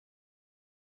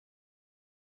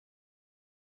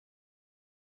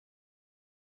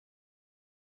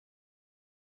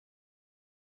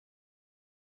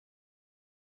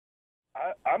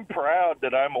I'm proud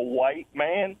that I'm a white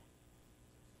man,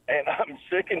 and I'm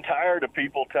sick and tired of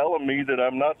people telling me that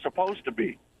I'm not supposed to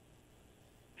be.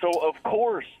 So, of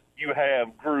course, you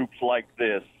have groups like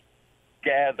this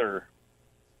gather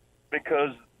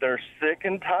because they're sick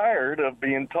and tired of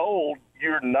being told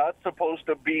you're not supposed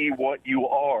to be what you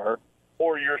are,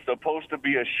 or you're supposed to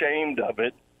be ashamed of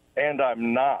it, and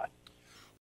I'm not.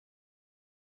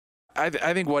 I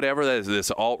think whatever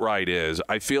this alt-right is,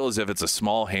 I feel as if it's a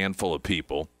small handful of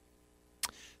people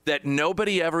that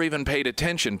nobody ever even paid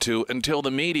attention to until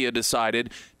the media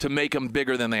decided to make them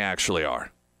bigger than they actually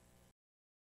are.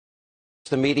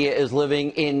 The media is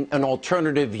living in an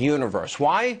alternative universe.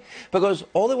 Why? Because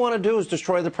all they want to do is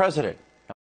destroy the president.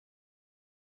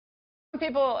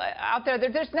 People out there,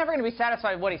 they're just never going to be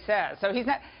satisfied with what he says. So he's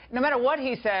not, no matter what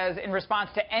he says in response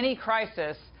to any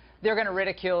crisis, they're going to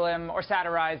ridicule him or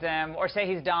satirize him or say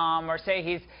he's dumb or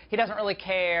say he doesn't really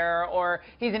care or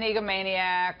he's an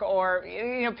egomaniac or,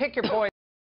 pick your poison.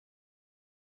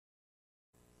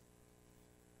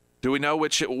 Do we know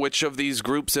which of these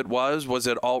groups it was? Was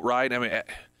it alt-right? I mean,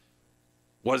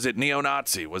 was it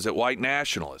neo-Nazi? Was it white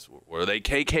nationalists? Were they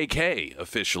KKK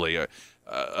officially?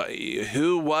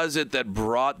 Who was it that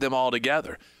brought them all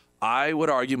together? I would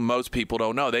argue most people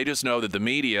don't know. They just know that the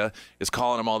media is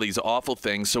calling them all these awful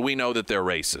things, so we know that they're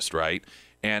racist, right?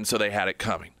 And so they had it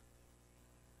coming.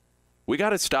 We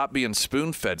got to stop being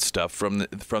spoon-fed stuff from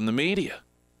the media.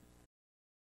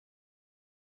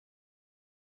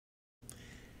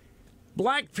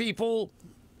 Black people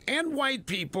and white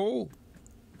people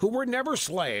who were never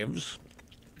slaves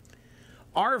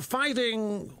are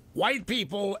fighting white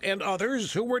people and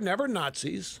others who were never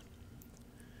Nazis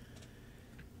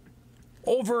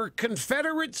over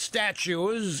Confederate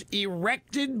statues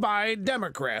erected by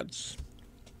Democrats,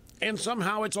 and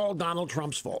somehow it's all Donald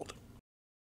Trump's fault.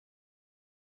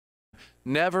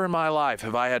 Never in my life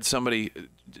have I had somebody,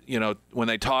 when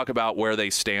they talk about where they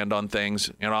stand on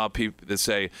things, people that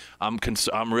say, I'm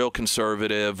real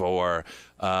conservative, or,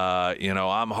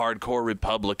 I'm hardcore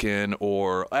Republican,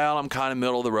 or, well, I'm kind of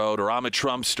middle of the road, or I'm a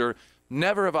Trumpster.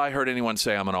 Never have I heard anyone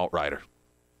say I'm an alt-righter.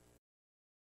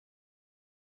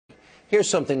 Here's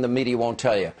something the media won't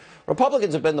tell you.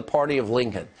 Republicans have been the party of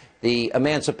Lincoln, the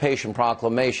Emancipation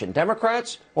Proclamation.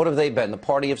 Democrats, what have they been? The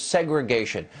party of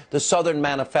segregation, the Southern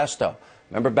Manifesto.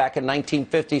 Remember back in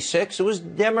 1956, it was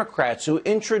Democrats who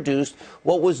introduced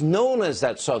what was known as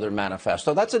that Southern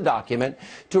Manifesto. That's a document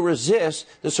to resist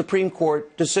the Supreme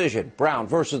Court decision, Brown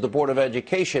versus the Board of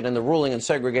Education, and the ruling on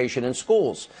segregation in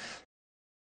schools.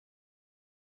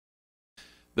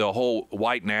 The whole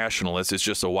white nationalist is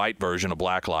just a white version of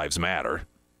Black Lives Matter.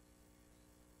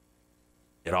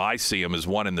 I see them as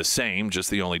one and the same, just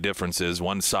the only difference is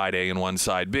one side A and one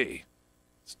side B.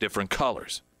 It's different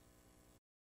colors.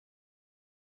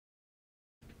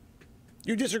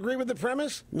 You disagree with the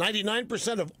premise?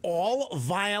 99% of all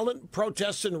violent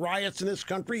protests and riots in this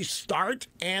country start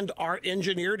and are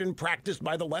engineered and practiced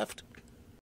by the left?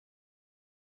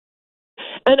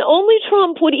 And only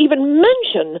Trump would even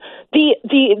mention the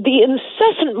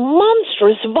incessant,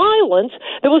 monstrous violence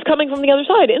that was coming from the other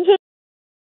side.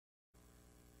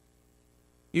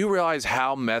 You realize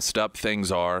how messed up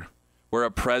things are, where a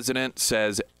president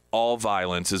says all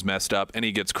violence is messed up, and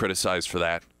he gets criticized for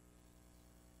that?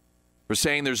 For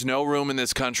saying there's no room in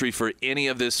this country for any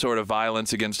of this sort of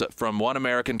violence from one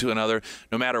American to another,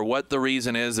 no matter what the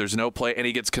reason is, there's no place, and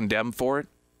he gets condemned for it?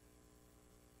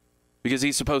 Because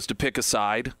he's supposed to pick a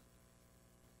side?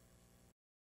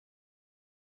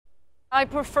 I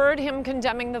preferred him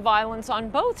condemning the violence on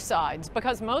both sides,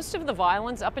 because most of the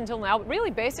violence up until now,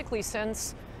 really basically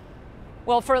since,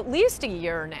 well, for at least a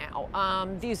year now,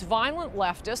 these violent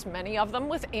leftists, many of them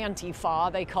with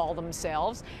Antifa, they call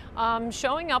themselves,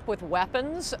 showing up with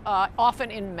weapons, often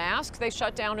in masks. They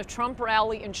shut down a Trump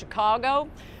rally in Chicago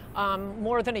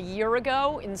more than a year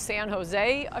ago, in San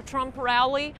Jose, a Trump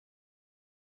rally.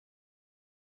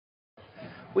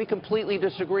 We completely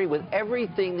disagree with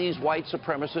everything these white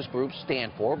supremacist groups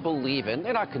stand for, believe in.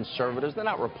 They're not conservatives. They're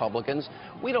not Republicans.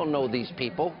 We don't know these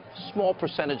people. Small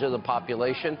percentage of the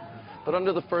population. But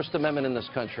under the First Amendment in this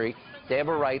country, they have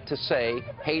a right to say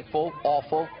hateful,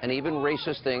 awful, and even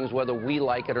racist things, whether we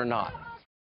like it or not.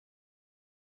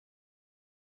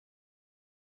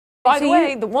 By the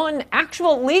way, the one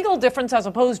actual legal difference as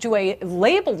opposed to a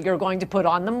label you're going to put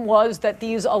on them was that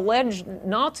these alleged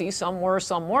Nazis, some were,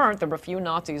 some weren't. There were a few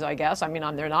Nazis, I guess. I mean,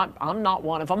 I'm not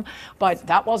one of them, but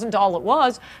that wasn't all it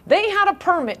was. They had a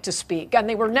permit to speak, and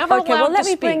they were never allowed to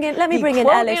speak. Let me bring in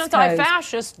Ellis Toad.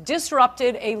 Anti-fascist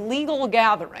disrupted a legal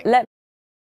gathering.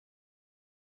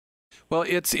 Well,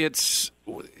 it's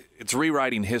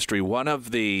rewriting history. One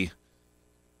of the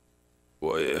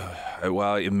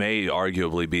well, it may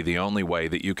arguably be the only way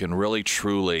that you can really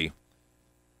truly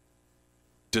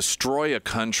destroy a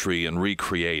country and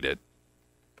recreate it,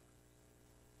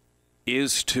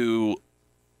 is to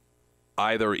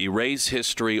either erase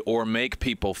history or make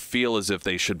people feel as if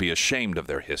they should be ashamed of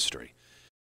their history.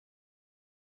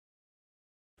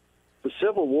 The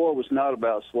Civil War was not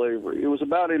about slavery. It was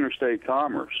about interstate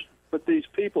commerce. But these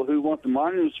people who want the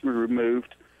monuments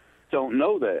removed don't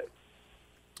know that.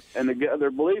 And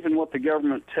they're believing what the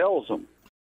government tells them.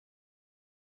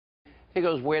 He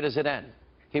goes, where does it end?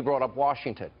 He brought up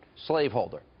Washington,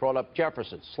 slaveholder. Brought up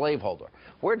Jefferson, slaveholder.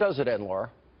 Where does it end, Laura?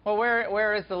 Well,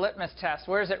 where is the litmus test?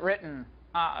 Where is it written?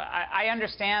 I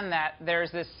understand that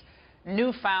there's this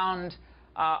newfound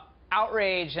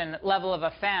outrage and level of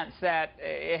offense that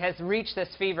it has reached this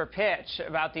fever pitch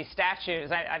about these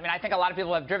statues. I mean, I think a lot of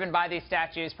people have driven by these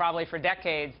statues probably for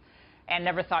decades and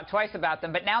never thought twice about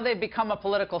them. But now they've become a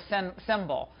political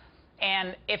symbol.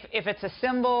 And if it's a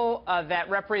symbol that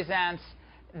represents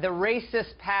the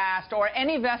racist past or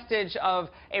any vestige of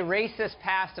a racist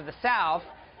past of the South,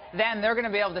 then they're going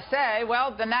to be able to say,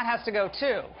 well, then that has to go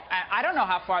too. I don't know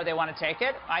how far they want to take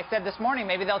it. I said this morning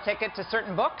maybe they'll take it to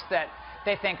certain books that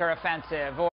they think are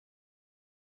offensive. Or